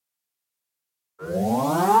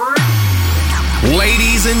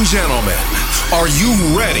Ladies and gentlemen, are you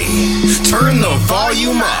ready? Turn the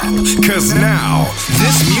volume up, cause now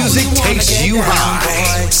this music takes you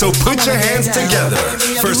high. So put your hands together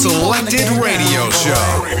for Selected Radio Show.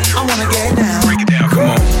 I wanna get down. Break it down,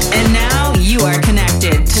 come on. And now you are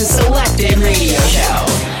connected to Selected Radio Show.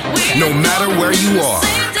 No matter where you are,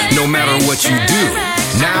 no matter what you do,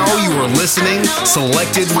 now you are listening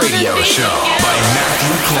Selected Radio Show by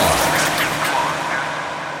Matthew Clark.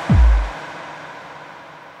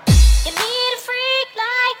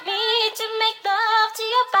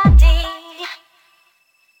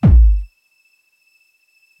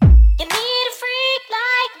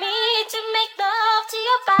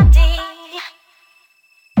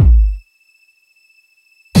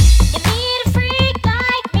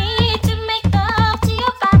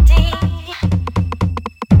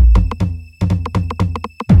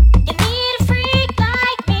 You need a freak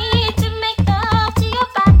like me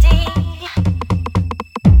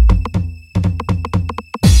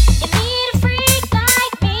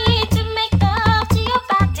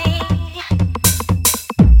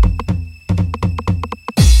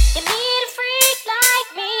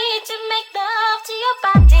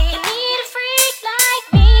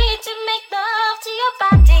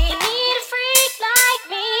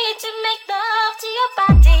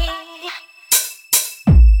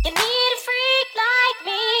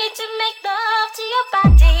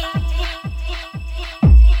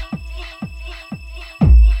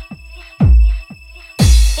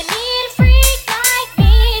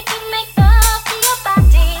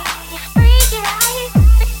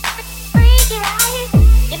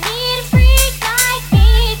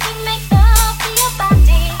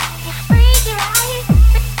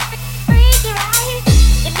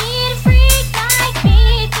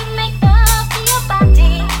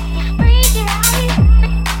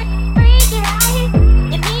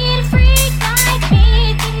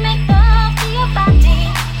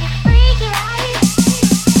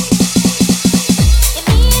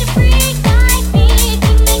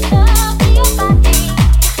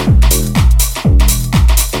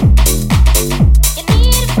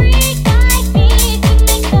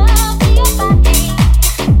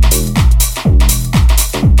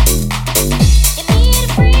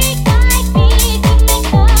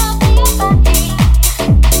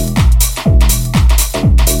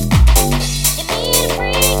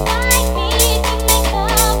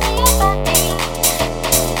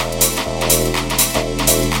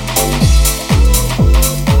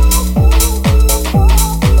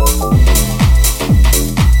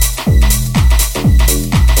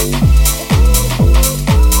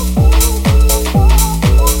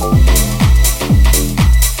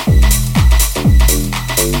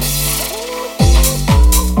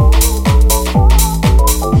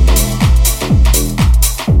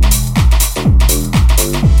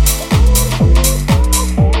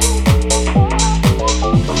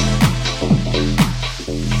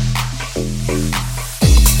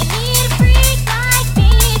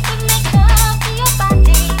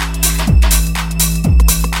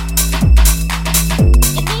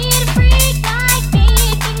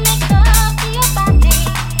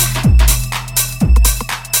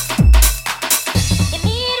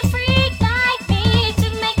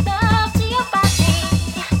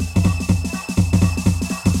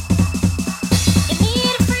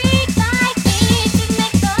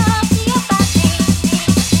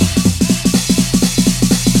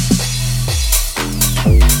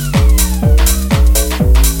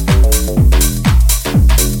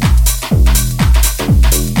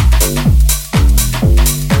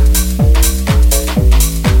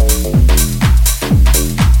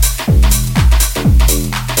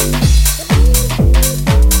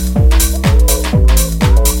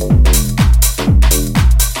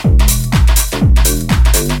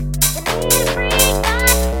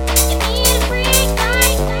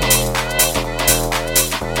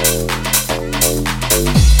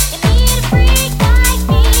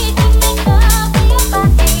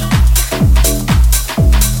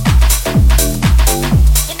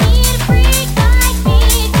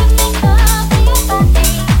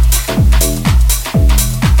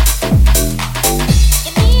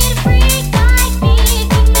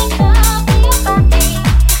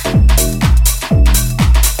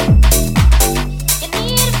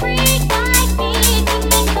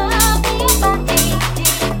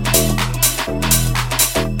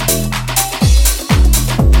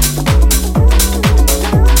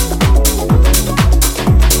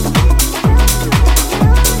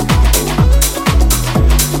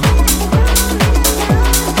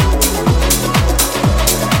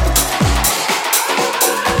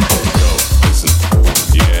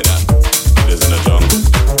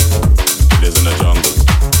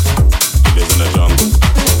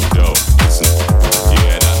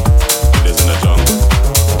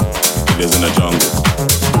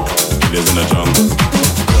Killers in the jungle.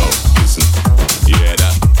 Killers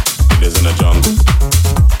in the jungle.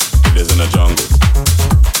 Killers in the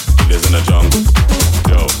jungle.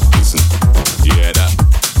 Yo, listen, you hear that?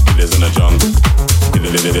 Killers in the jungle.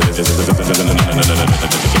 Killers in the jungle. Killers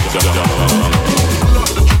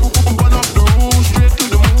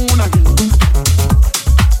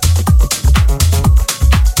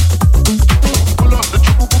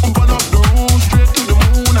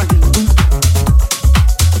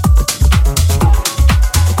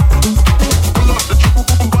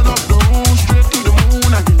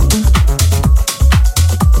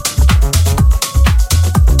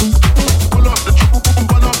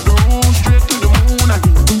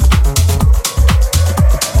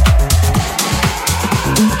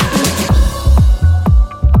the jungle.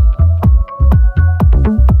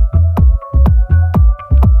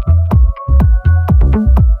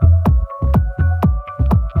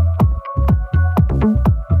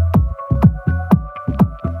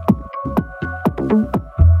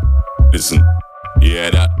 Jungle.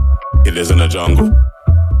 He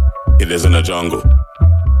lives in the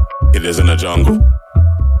jungle. He lives in the jungle.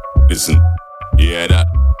 Yo, listen, you hear that?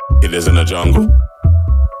 He lives in the jungle.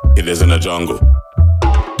 He lives in the jungle.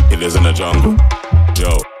 He lives in the jungle.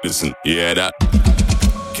 Yo, listen, you hear that?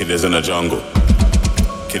 He lives in the jungle.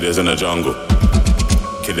 He lives in the jungle.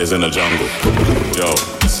 He lives in the jungle. Yo,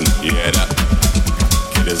 listen, you hear that?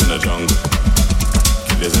 He lives in the jungle.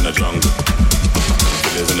 He lives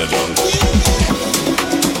in the jungle.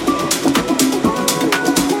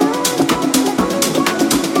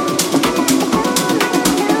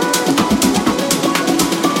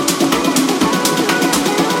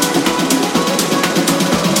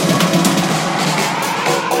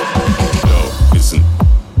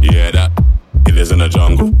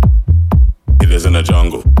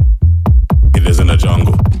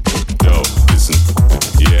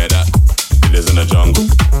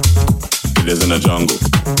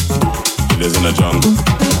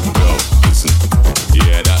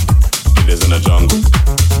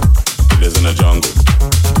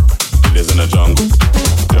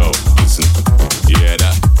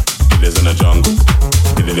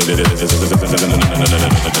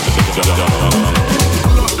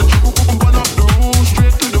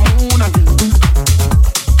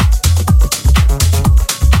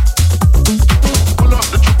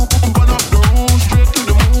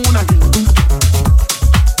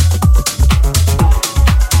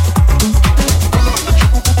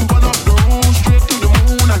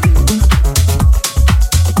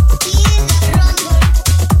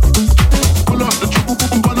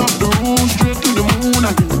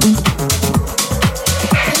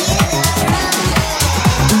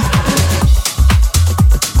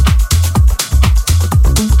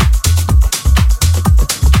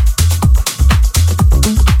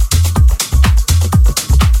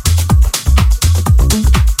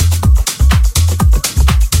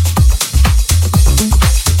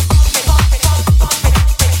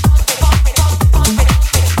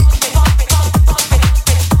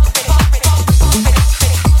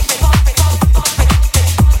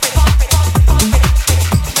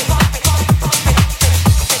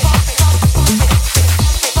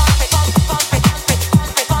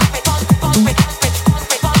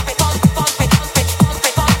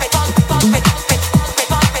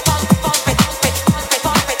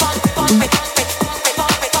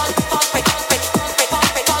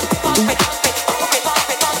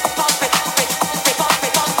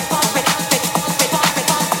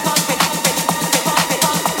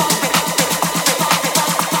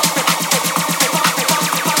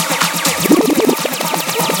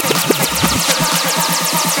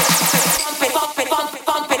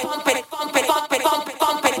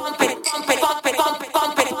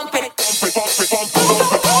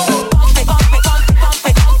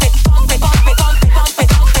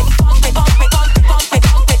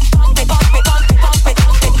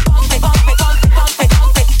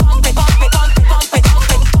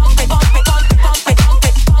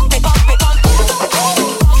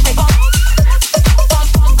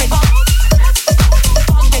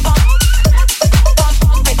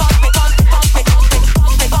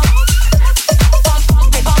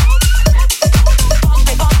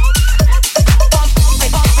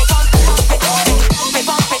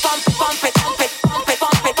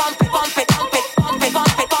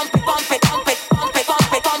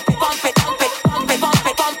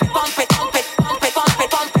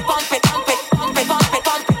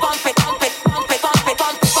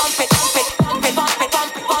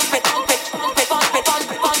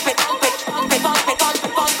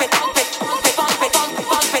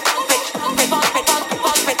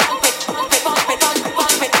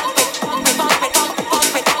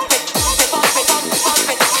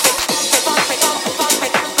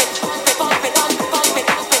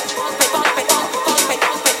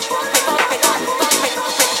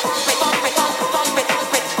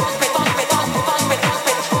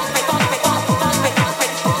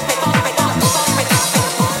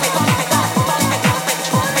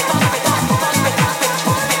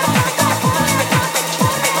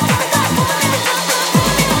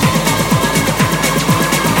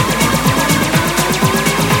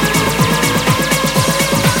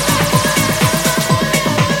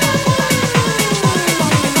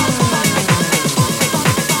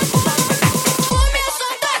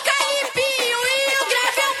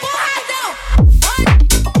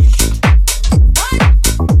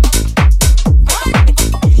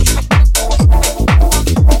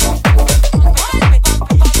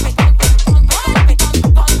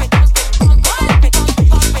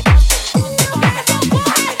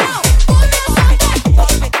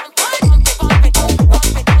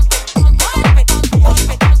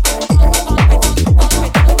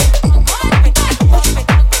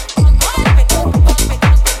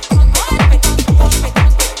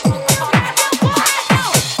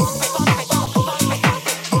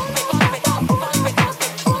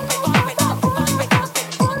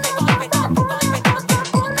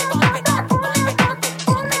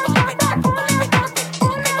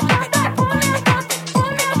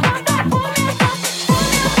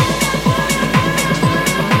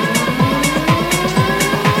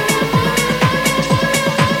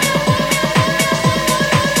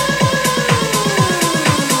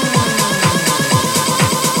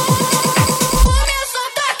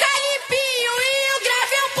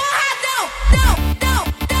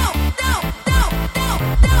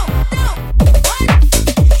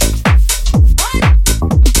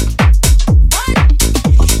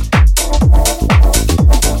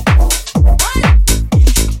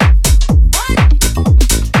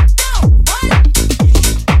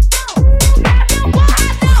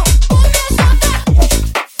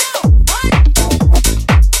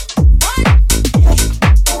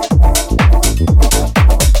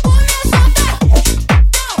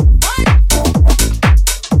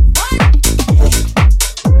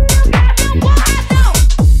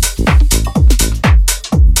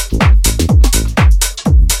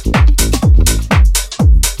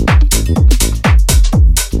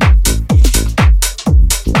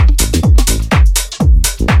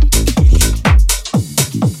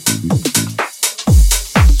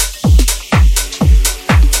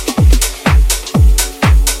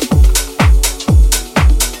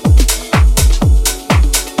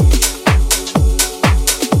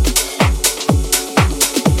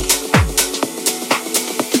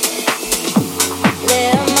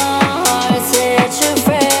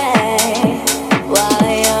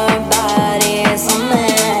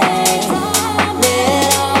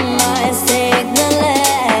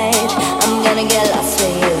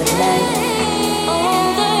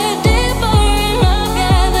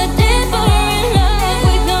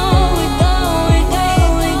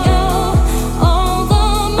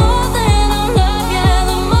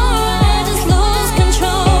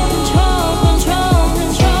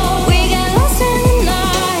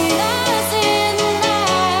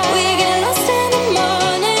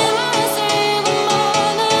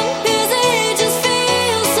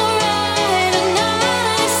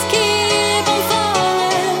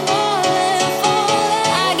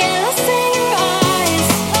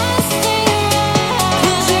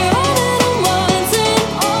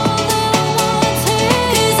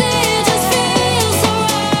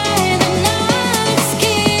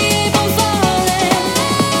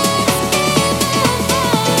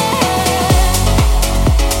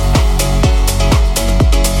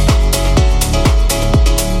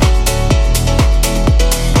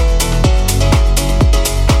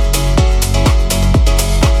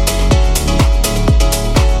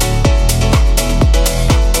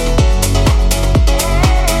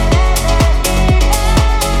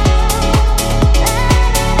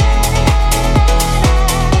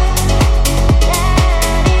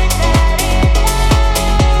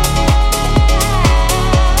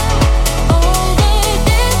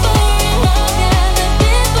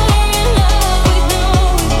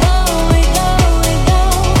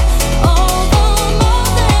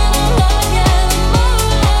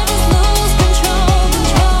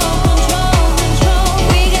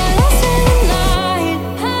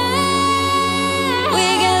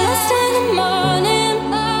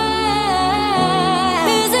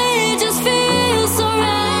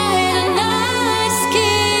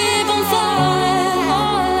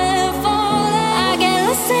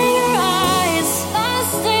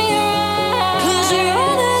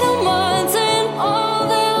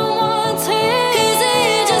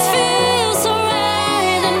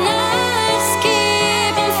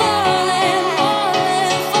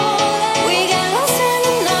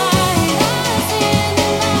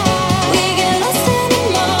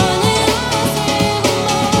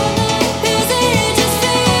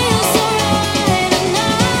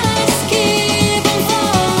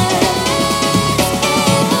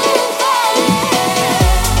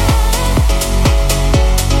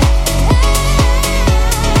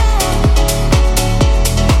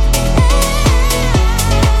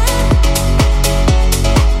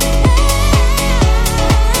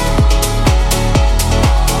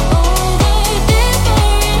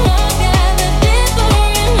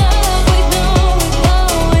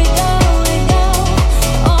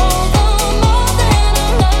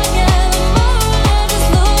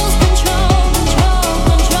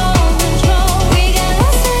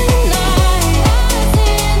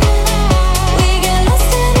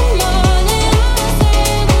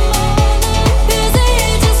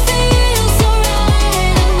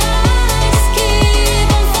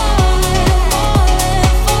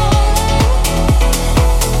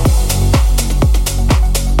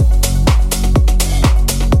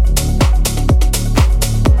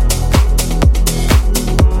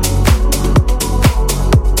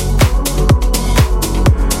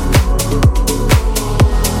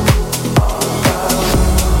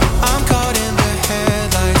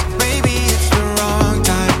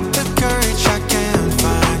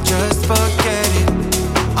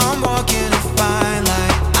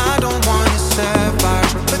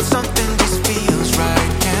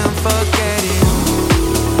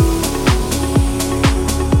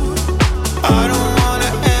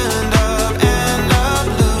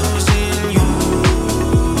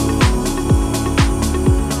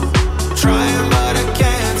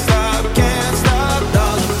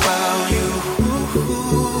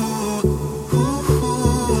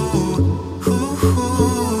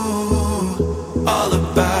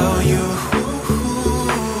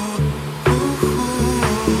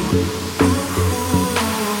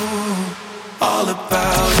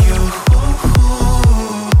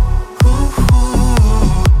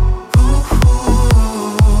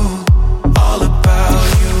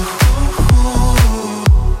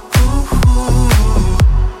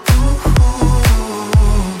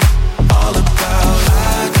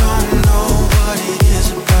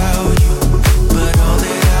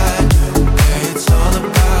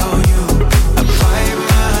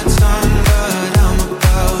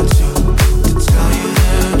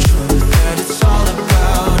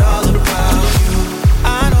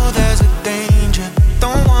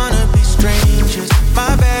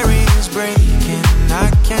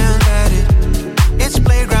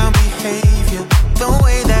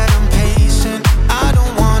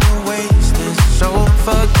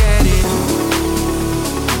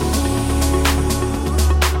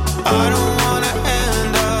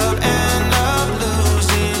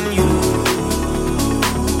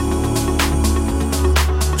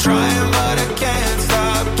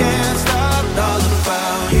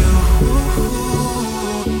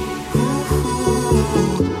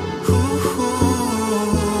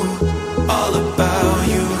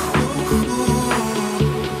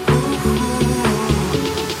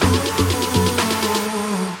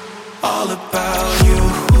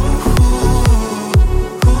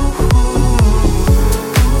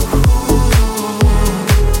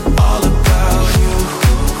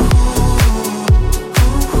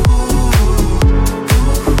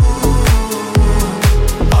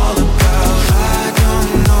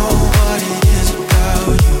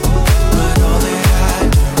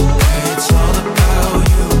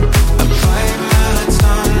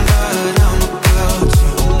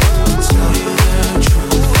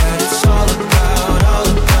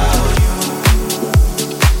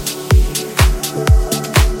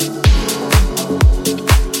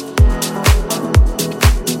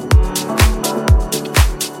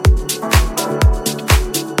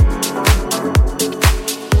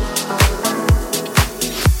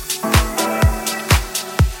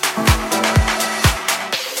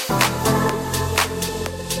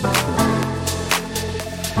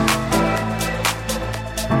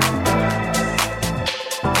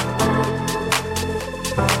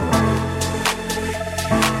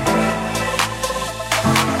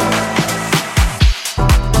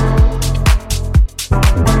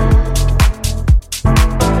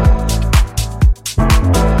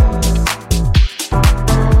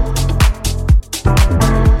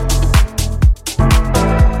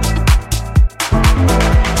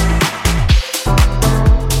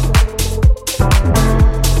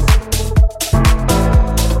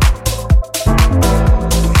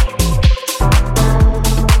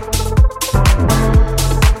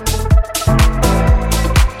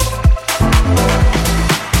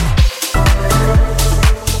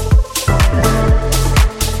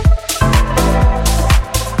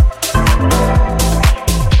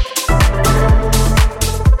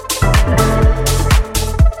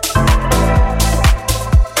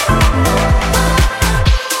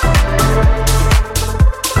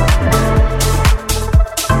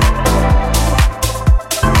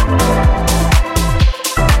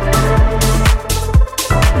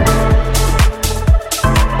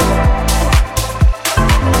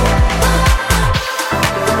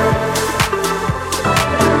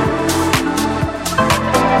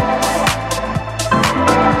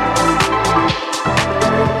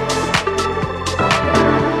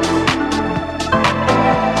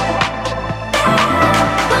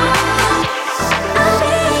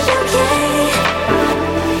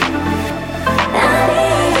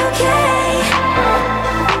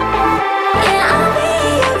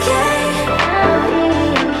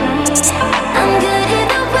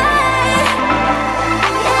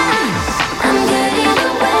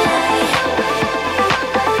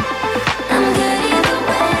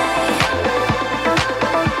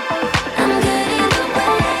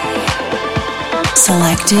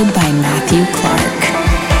 Selected by Matthew Clark.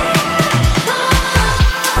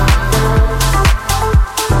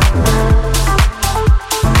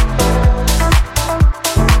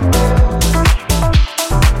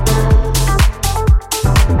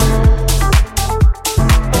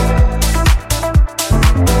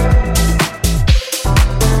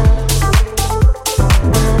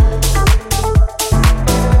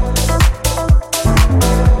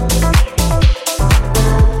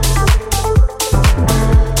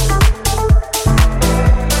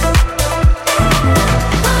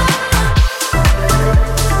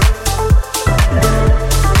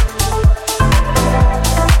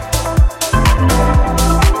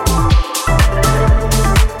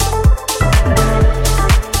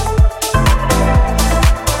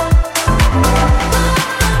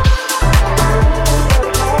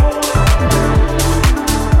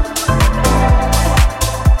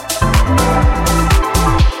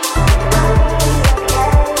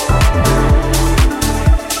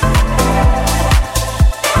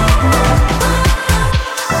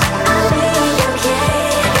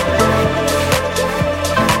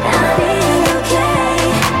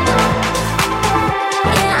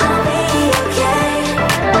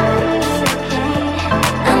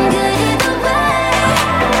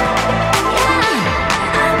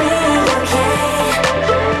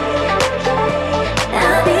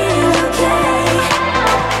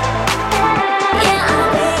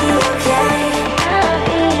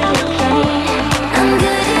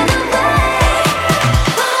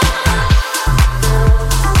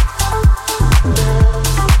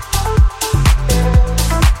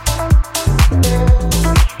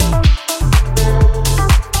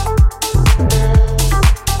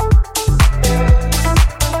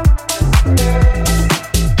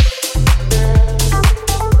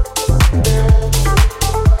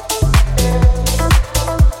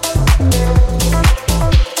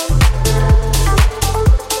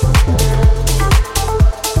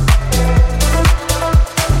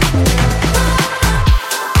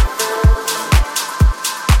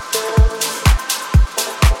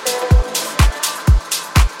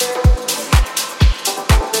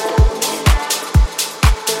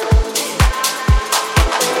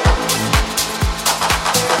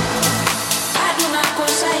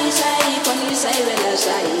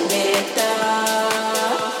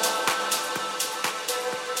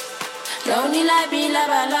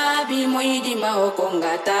 labi moyidima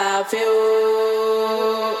okongata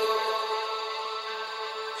feo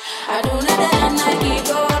aduna dana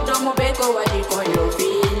gigo domo beko wadi koyo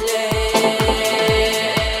file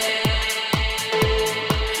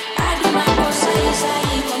aduma ko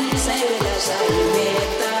sai kon sai wela sai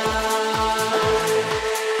meta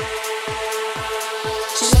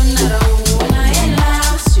sonna rauni wala ella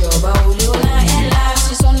sio bauli wala ella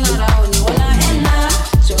si sonna rauni wala ella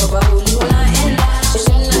sio bauli wala ella si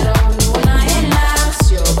sonna rauni wala ella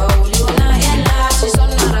sio bauli wala ella si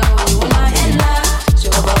sonna rauni wala ella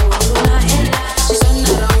sio bauli wala ella si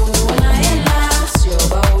sonna rauni wala ella sio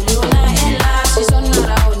bauli wala ella si sonna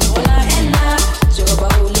rauni wala ella sio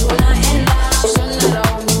bauli wala ella si sonna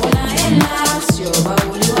rauni wala ella sio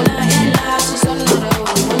bauli wala ella si sonna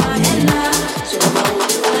rauni wala ella sio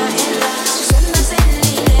bauli wala ella si sonna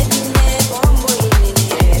selli le pinne bombo inni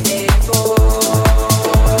ne po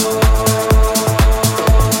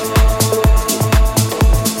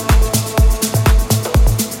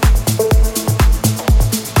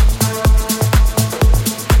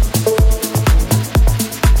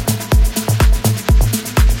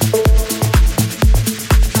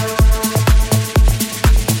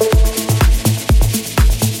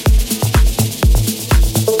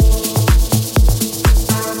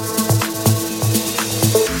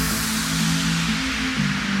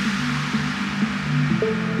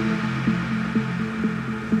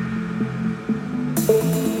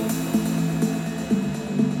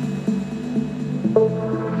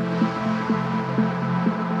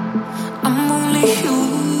I'm only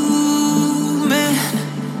human,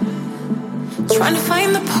 trying to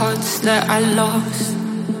find the parts that I lost.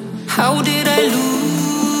 How did I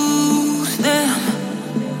lose them?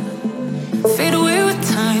 Fade away with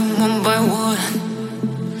time, one by one.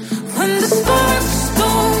 When the sparks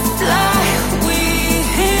don't fly, we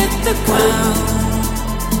hit the ground.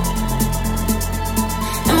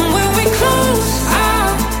 And when we close our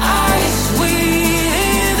eyes, we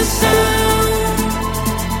hear the sound.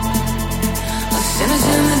 Sinners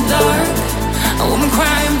in the dark, a woman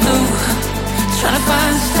crying blue, trying to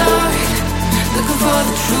find the start, looking for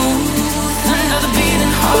the truth. Another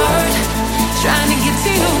beating heart, trying to get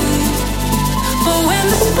to you. But when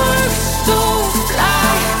the sparks don't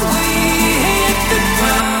fly, we hit the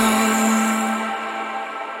ground.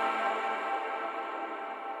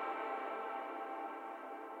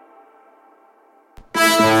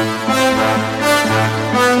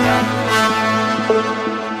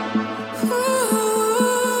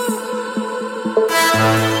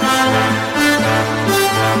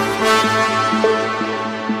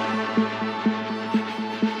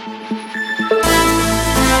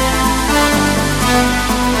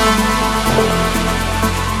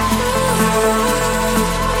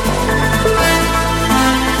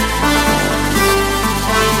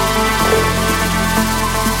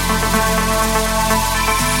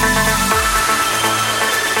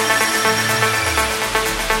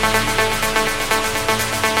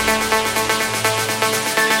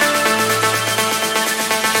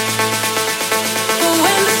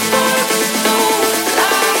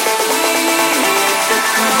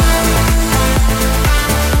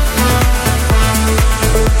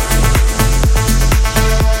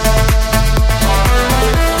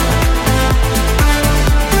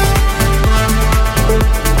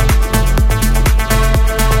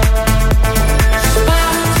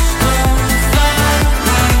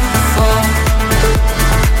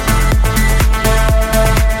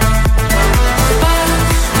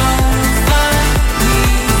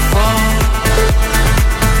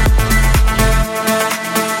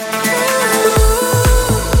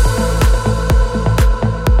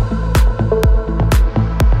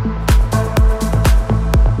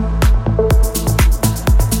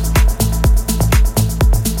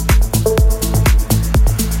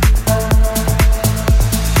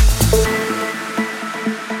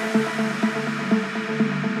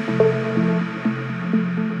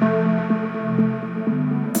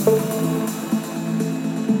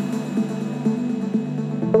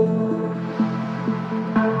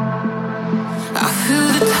 I feel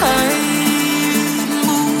the tide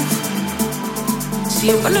move. See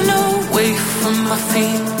it running away from my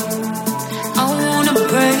feet. I wanna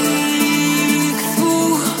break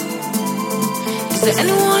through. Is there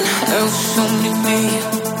anyone else, only me?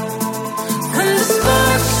 When the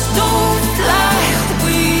sparks don't fly,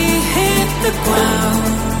 we hit the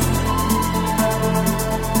ground.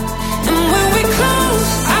 And when we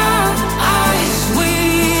close our eyes, we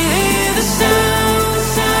hear the sound.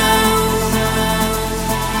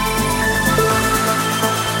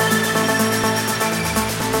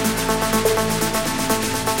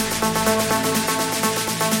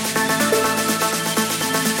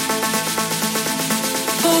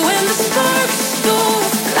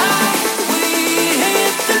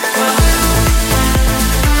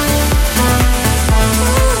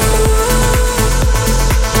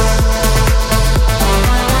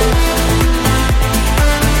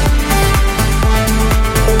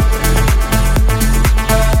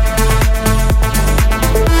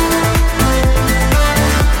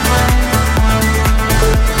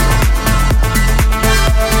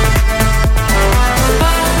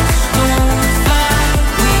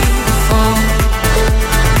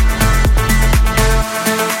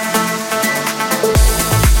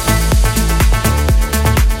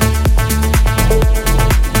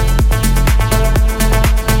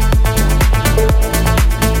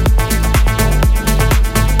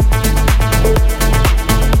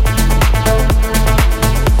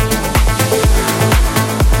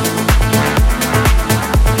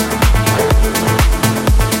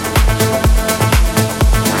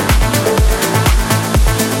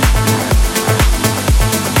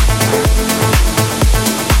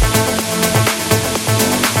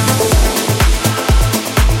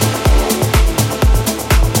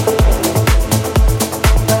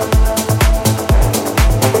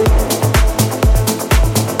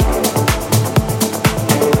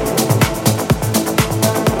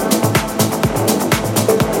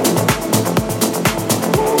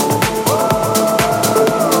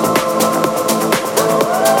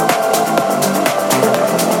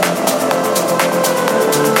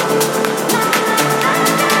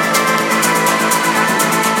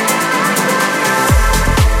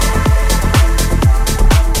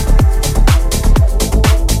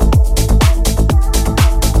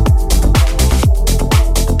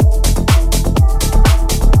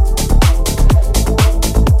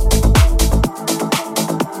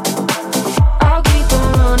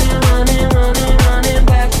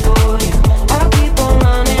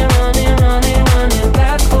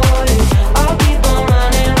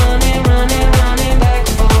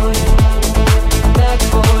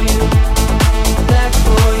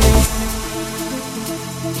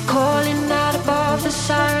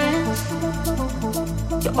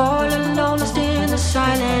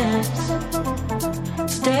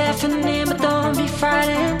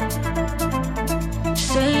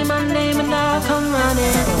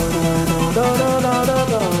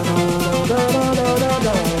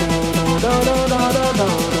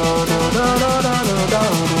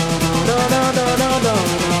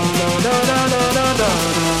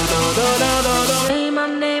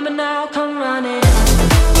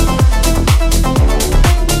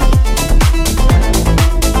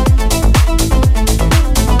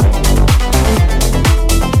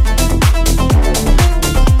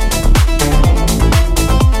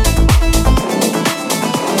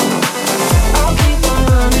 I'll keep on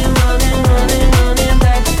running.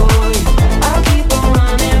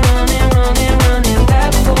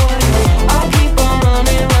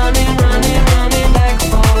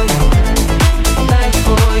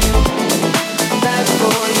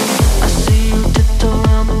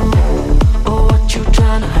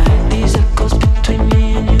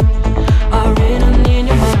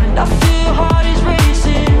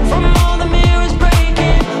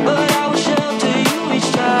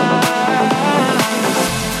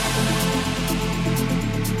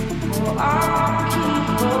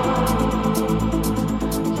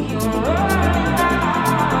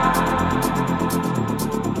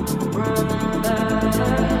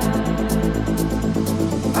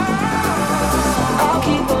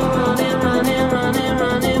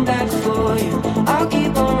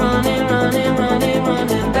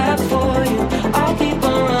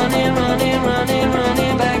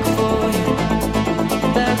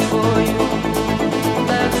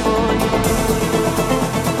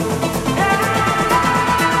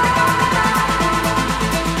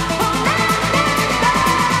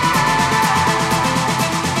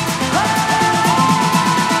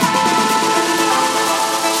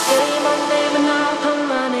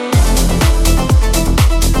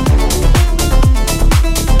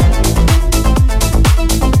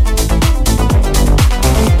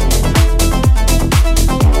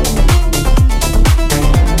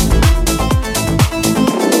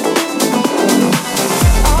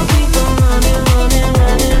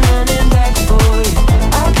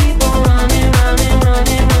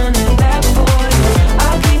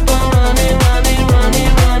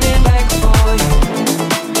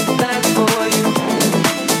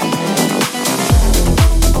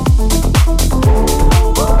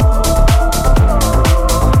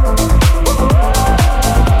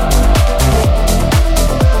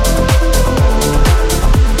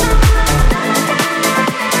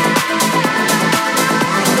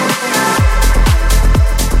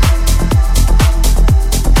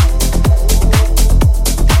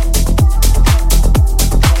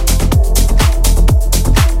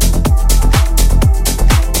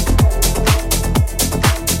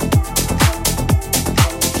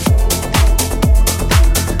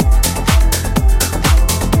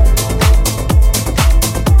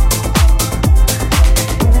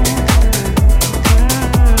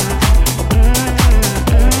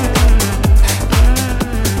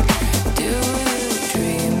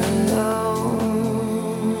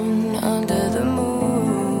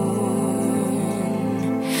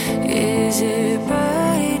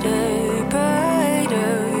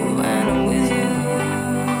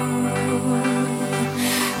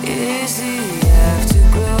 Is the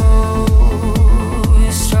afterglow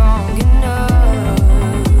strong enough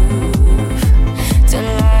to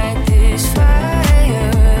light this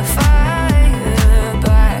fire, fire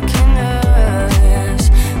back in us?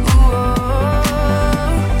 Whoa.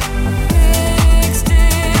 Mixed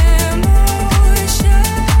emotions,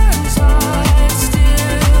 heart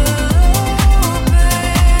still open,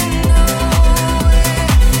 nowhere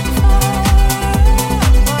far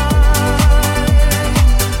apart.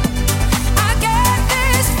 I get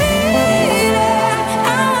this feeling,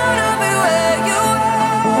 I wanna be where you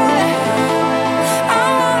are. I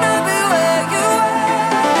wanna be where you are.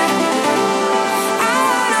 I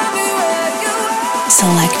wanna be where you are.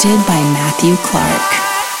 Selected by Matthew Clark.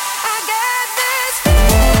 I get this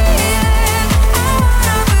feeling, I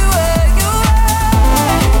wanna be where you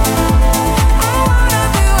are. I wanna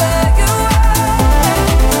be where you are.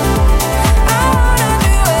 I wanna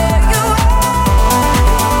be where you are.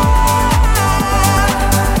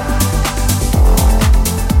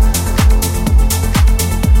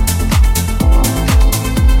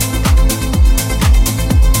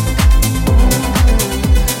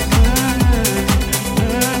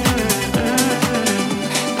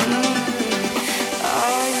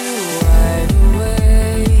 Are you wide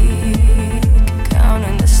awake,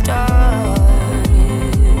 counting the stars,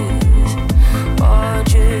 or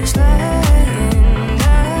just lying,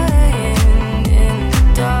 dying in the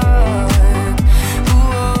dark?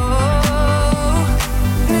 Whoa,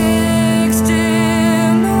 mixed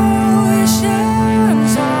emotions,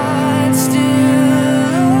 heart still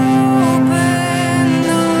open,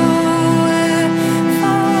 nowhere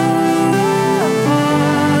far apart.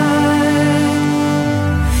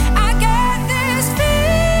 I get this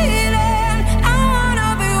feeling, I wanna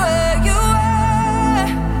be where you are.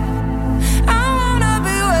 I wanna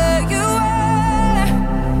be where you are.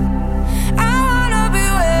 I wanna be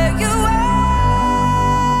where you are.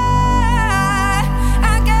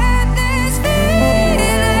 I get this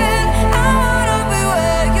feeling, I wanna be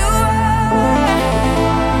where you are.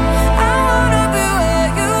 I wanna be where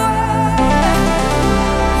you are.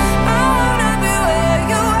 I wanna be where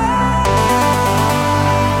you are.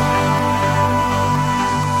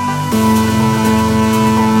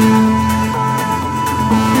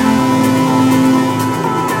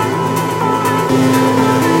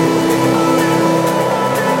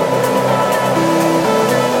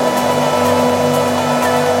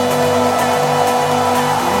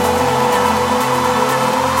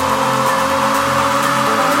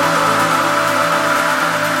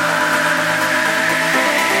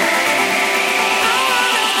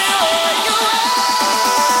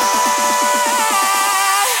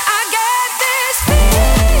 I get this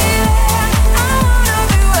feeling, I wanna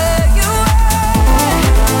be where you are.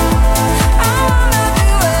 I wanna be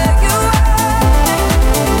where you are.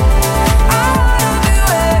 I wanna be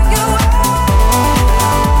where you are.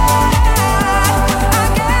 I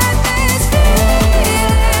get this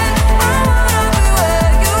feeling, I wanna be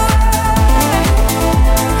where you are.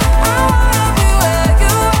 I wanna be where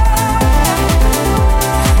you are.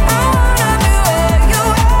 I wanna be where you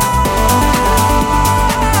are.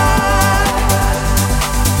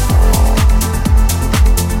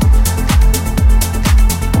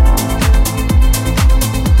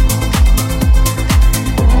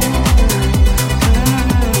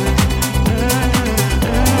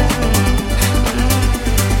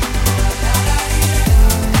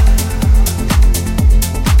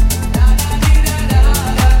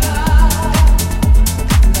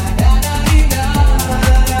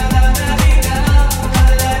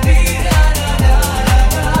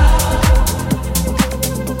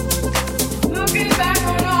 Looking back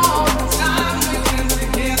on all the time we spent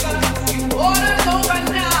together, you wanna know right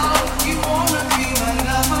now. You wanna be my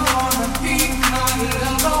lover, wanna be my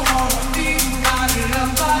lover, wanna be my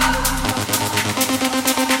lover.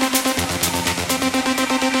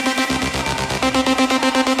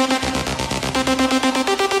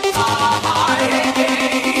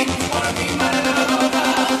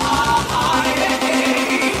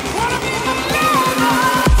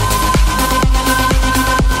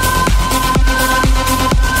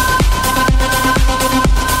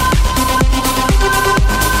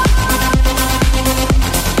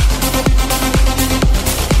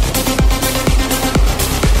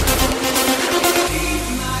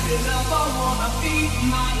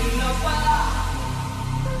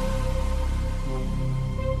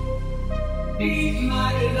 Be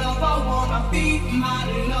my lover, wanna be my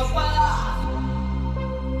lover.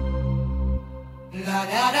 La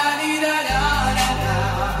da da dee da da da da.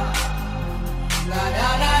 La da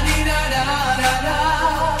da dee da da da da.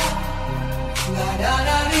 La da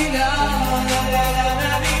da dee da da da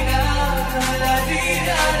da da.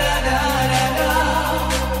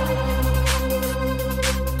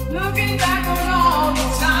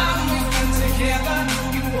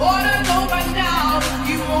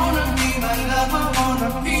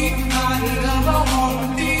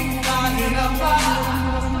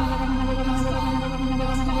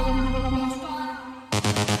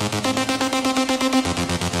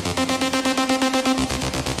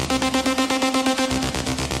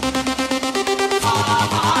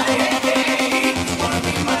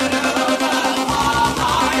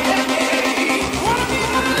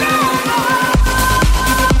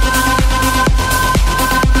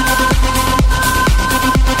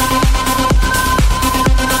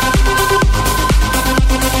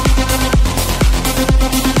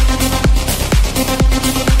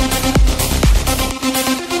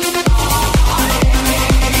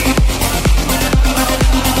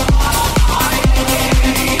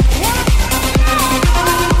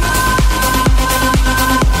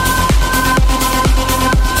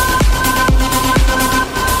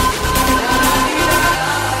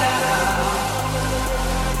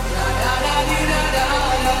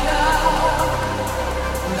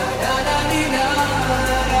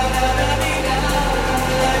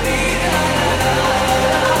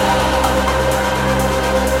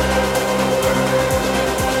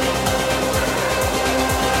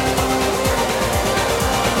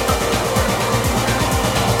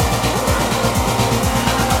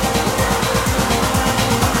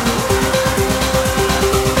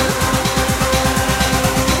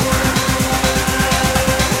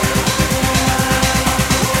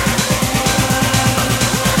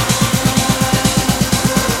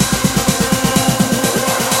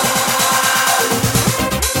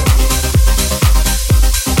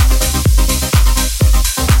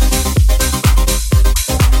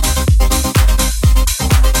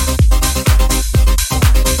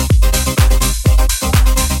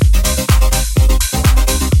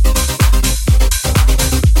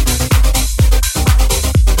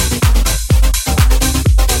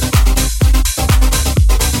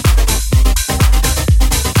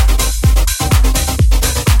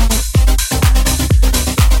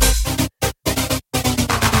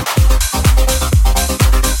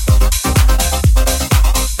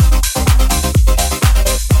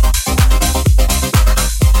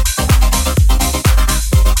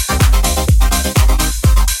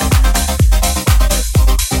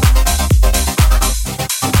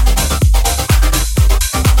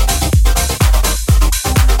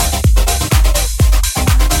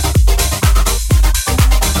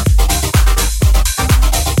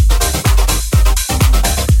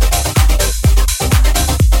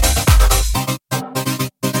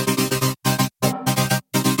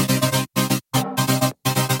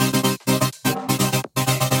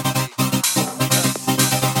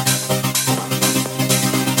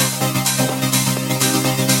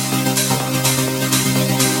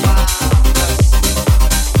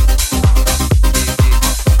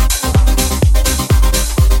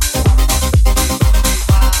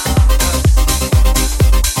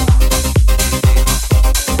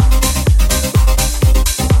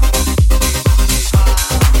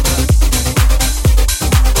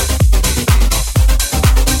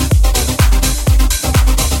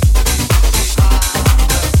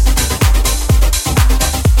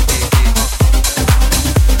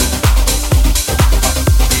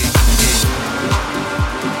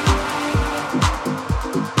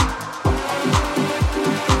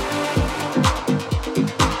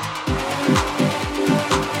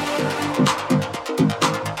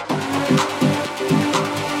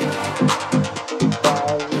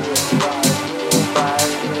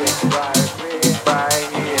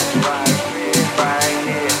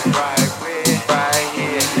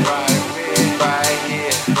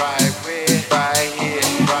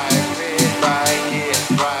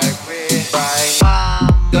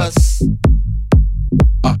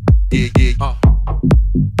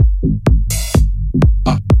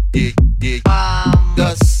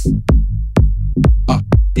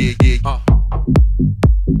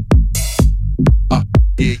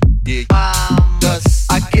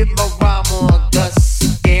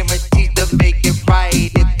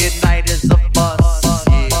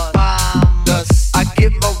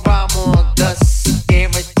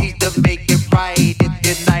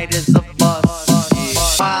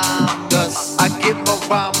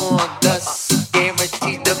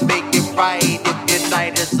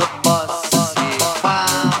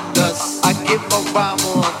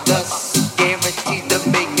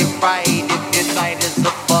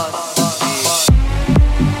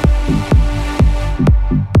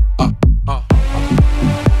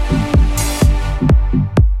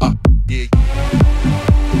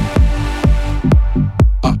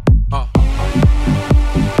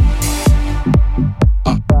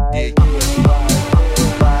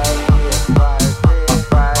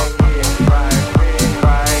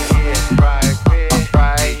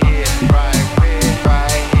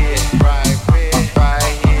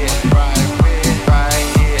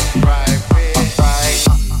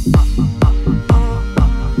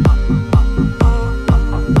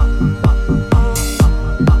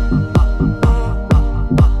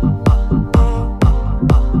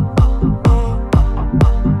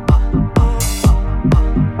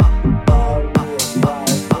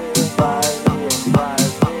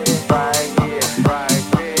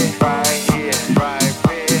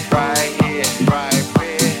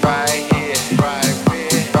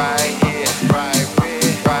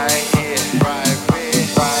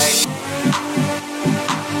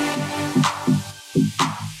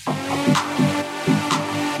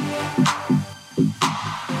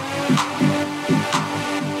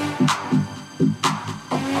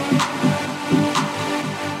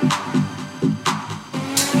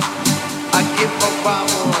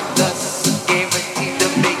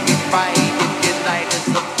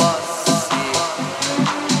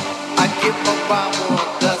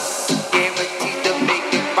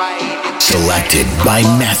 Selected by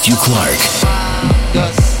Matthew Clark.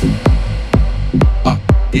 Yes.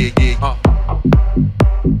 Yeah, yeah.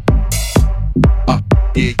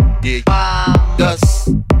 Yeah, yeah. Yes.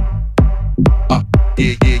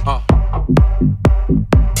 Yeah, yeah.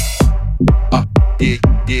 Yeah,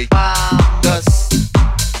 yeah. Yes.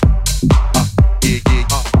 Yeah,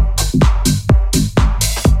 yeah.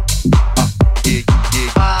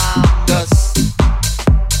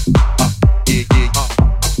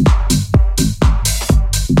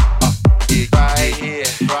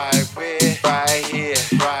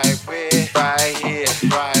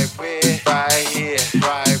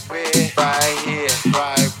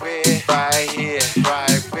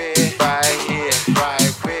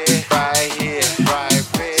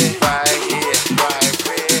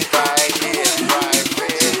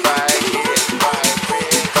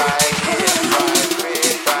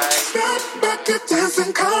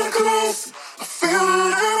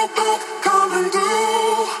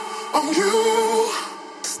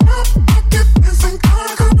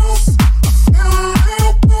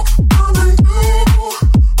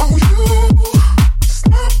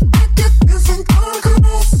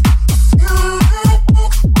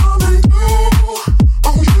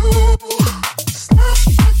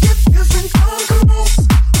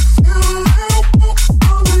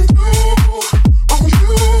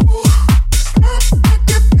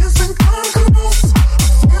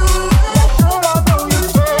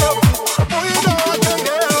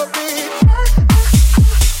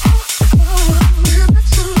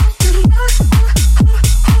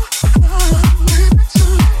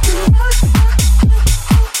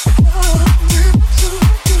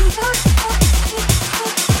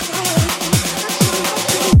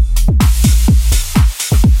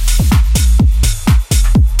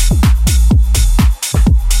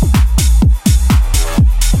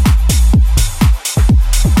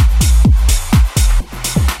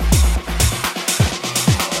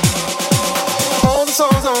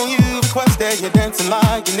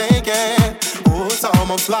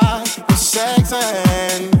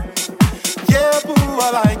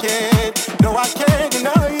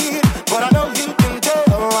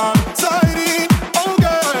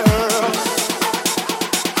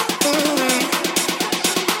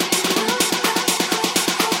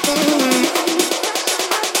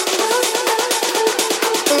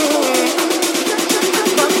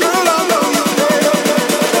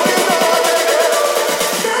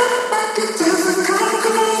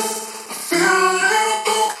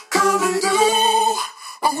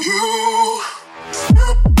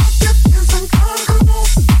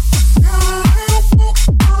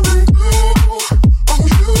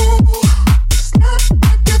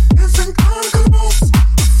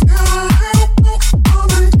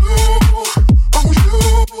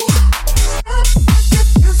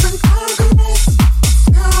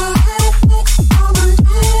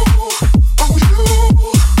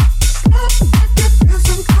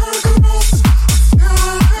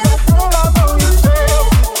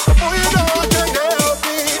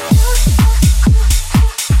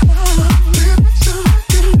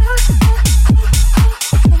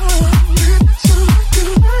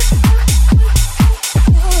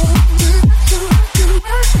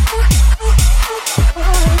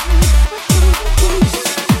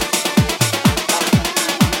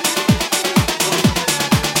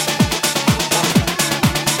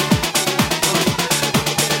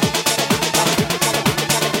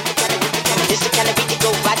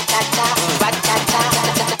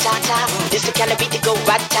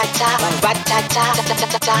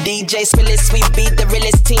 DJ Spillis, we be the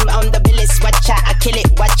realest team on the billis. Watch out, I kill it,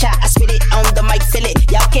 watch out, I spit it on the mic, feel it.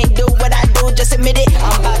 Y'all can't do what I do, just admit it.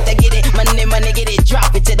 I'm about to get it, money, get it.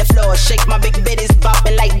 Drop it to the floor, shake my big bitties,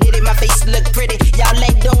 bopping like did it. My face look pretty, y'all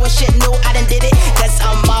ain't doing shit, no, I done did it. Cause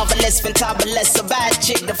I'm marvelous, fantabulous, a bad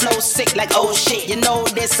chick. The flow sick like oh shit, you know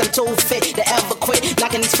this, I'm too fit to ever quit.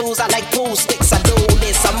 Knocking these fools out like pool sticks. I do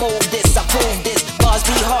this, I move this, I prove this. Bars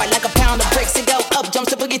be hard like a pound of bricks. It go up, jumps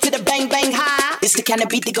to boogie to the bang bang high. It's the kind of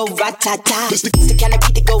beat that go rat-ta-ta. It's the kind of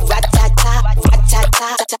beat that go rat-ta-ta,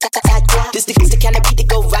 rat-ta-ta, ta-ta-ta-ta. This the kind of beat that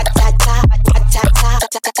go rat-ta-ta, rat-ta-ta,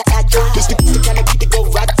 ta-ta-ta-ta. This the kind of beat that go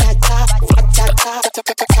rat-ta-ta, rat-ta-ta,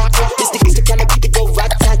 ta-ta-ta-ta. This the kind of beat that go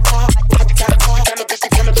rat-ta-ta, rat-ta-ta.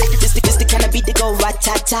 This the kind of beat that go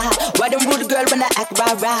rat-ta-ta. Why them rude girl when I act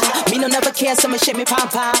rah-rah? Me no never care, so me shake me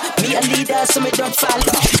pom-pom. Me a leader, so me don't follow.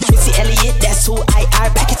 Missy Elliott, that's who I are.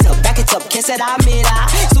 Back it up, can't say I'm it.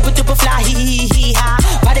 Super duper fly, hee ha.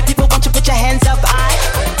 Party people, want you put your hands up,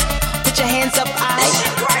 put your hands up,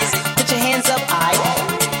 put your hands up,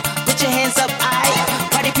 put your hands up,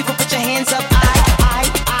 Party people, put your hands up,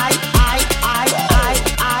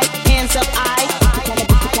 hands up,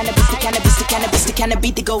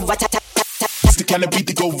 go rat-tat-tat. It's the kind of beat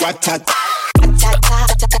that go rat-tat.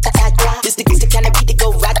 It's the kind of beat that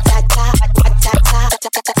go rat-tat-tat.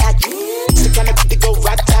 It's the kind of beat that go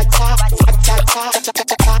rat-tat-tat.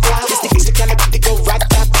 It's the kind of beat that go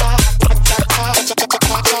rat-tat-tat.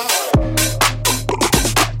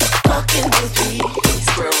 Fucking with me,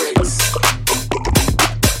 Square Rings.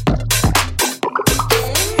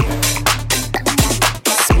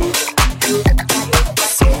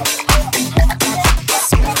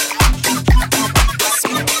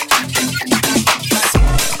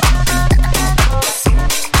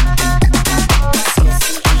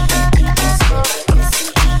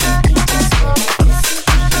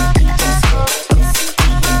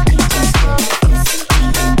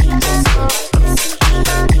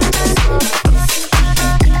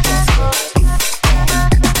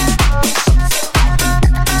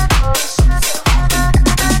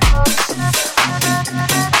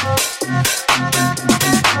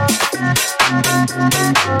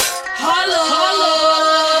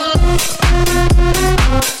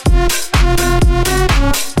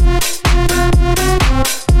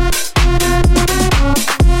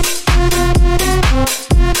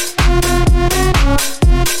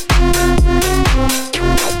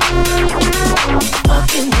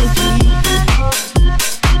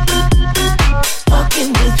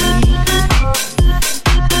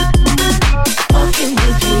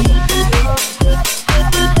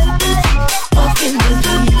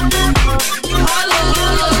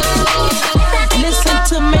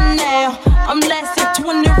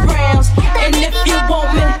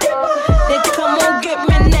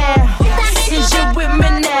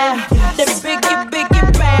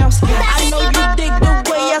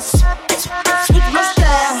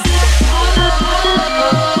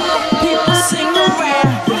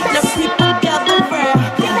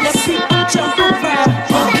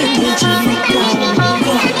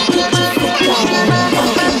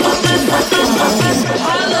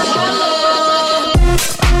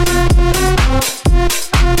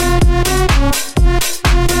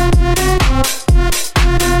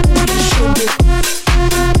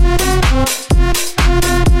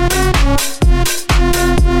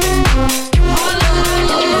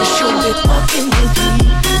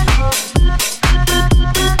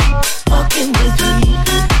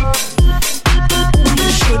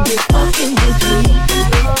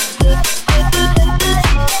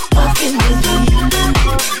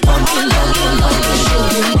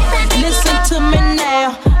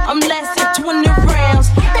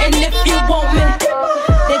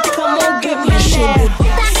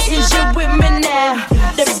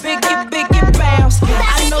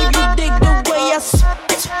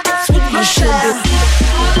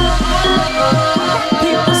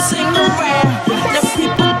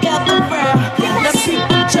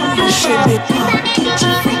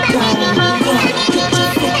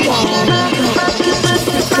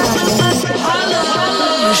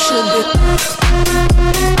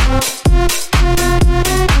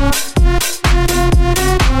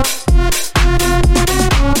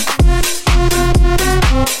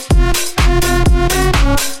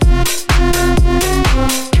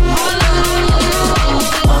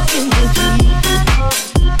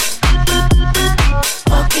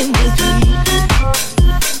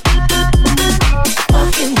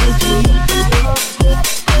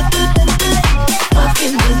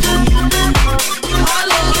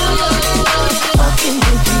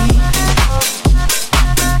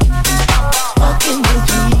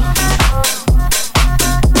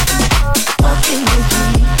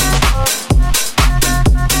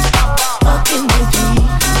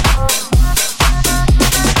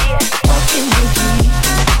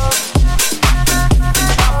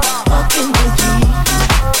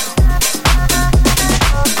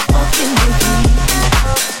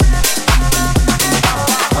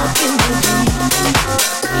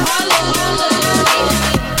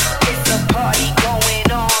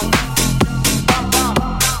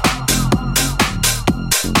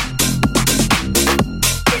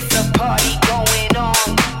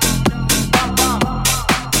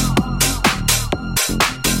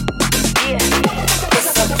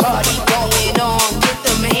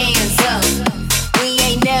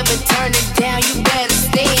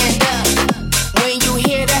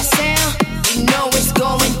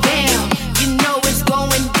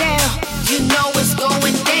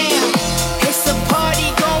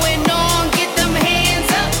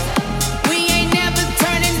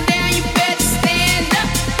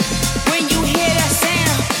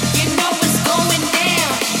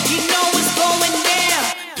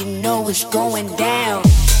 it's going down.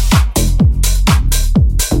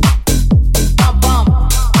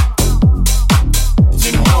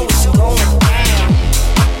 You know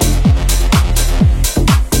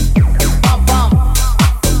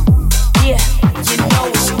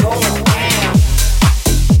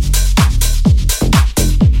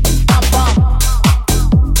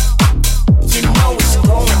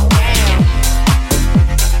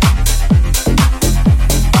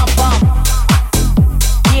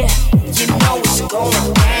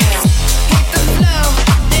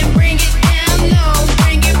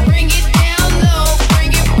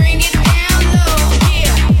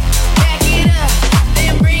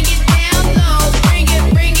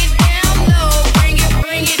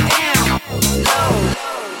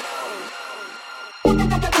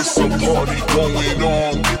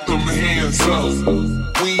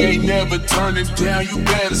We ain't never turning down, you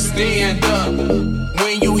better stand up.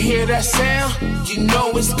 When you hear that sound, you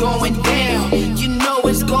know it's going down. You know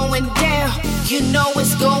it's going down. You know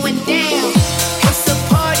it's going down. It's a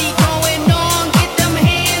party going on, get them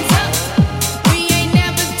hands up. We ain't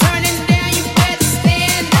never turning down, you better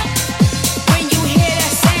stand up. When you hear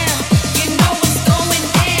that sound, you know it's going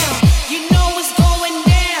down. You know it's going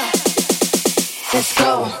down. Let's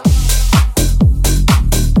go.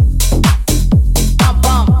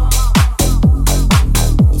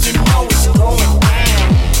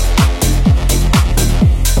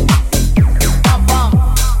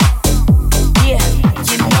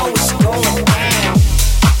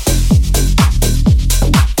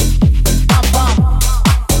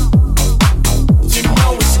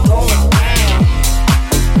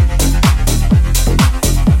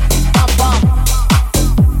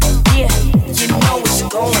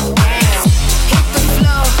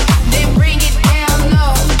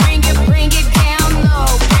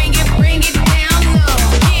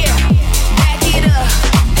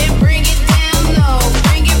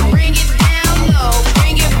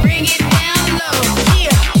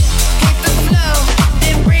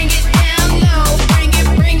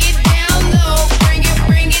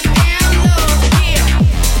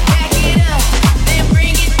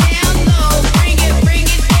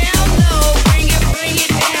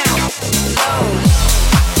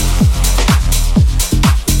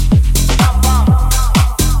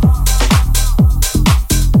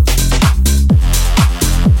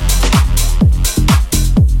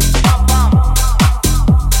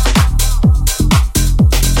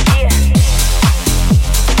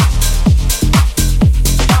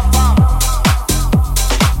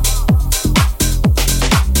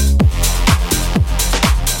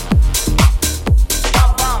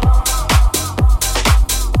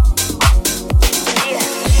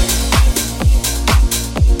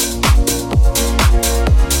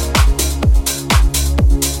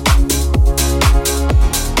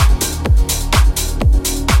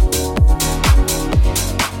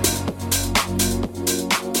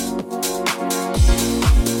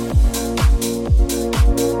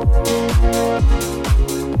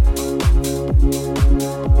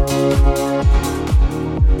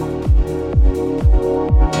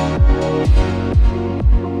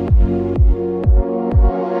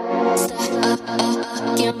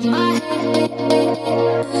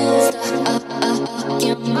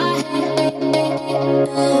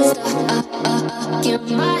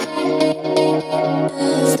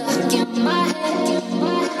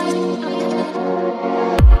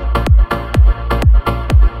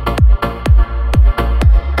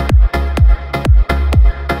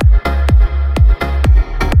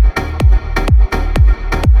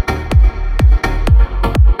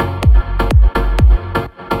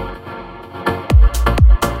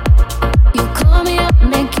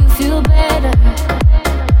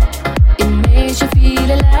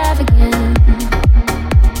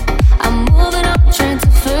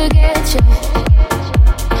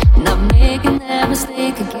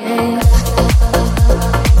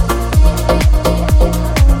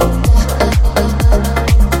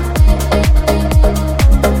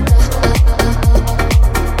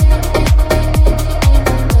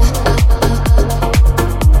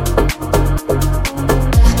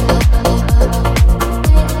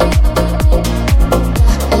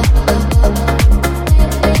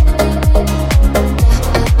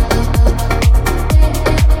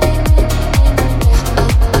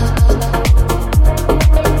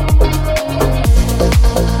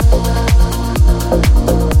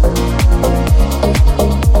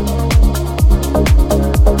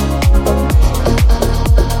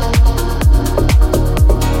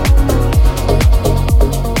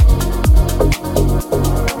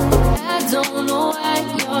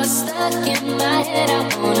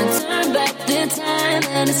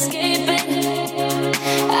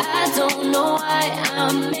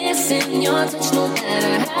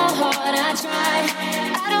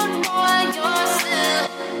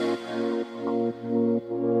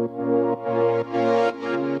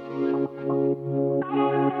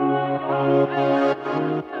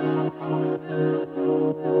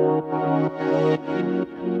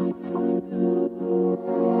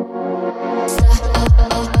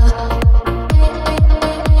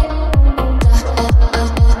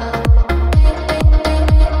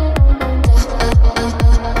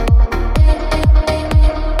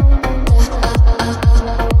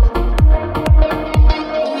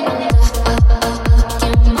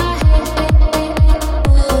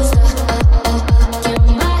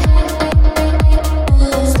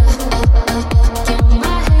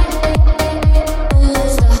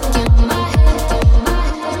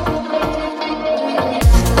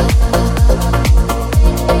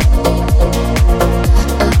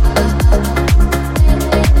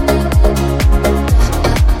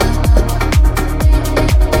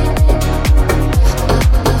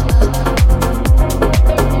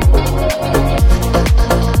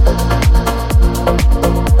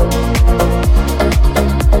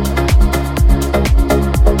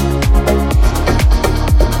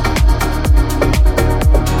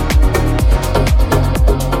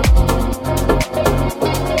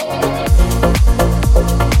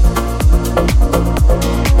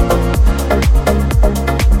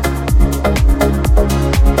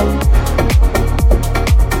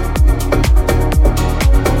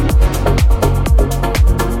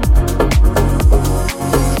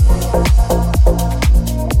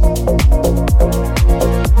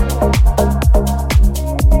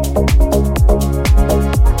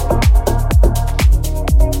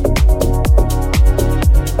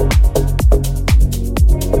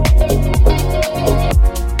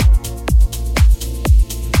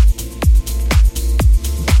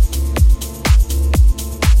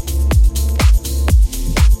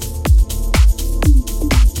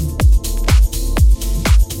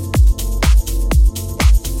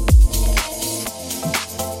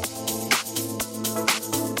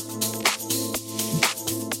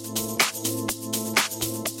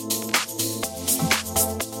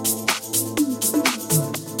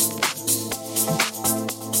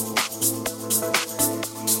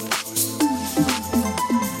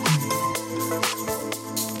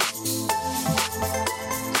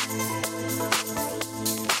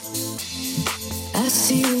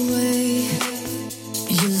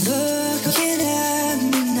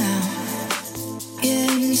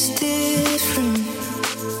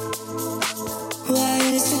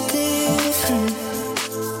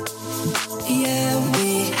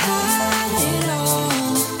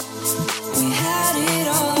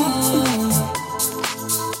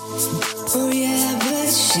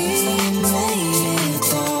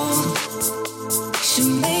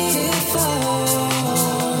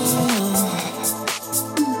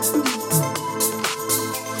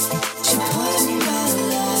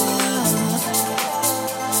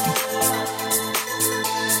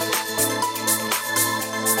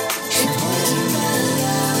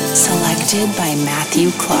 Selected by Matthew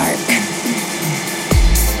Clark.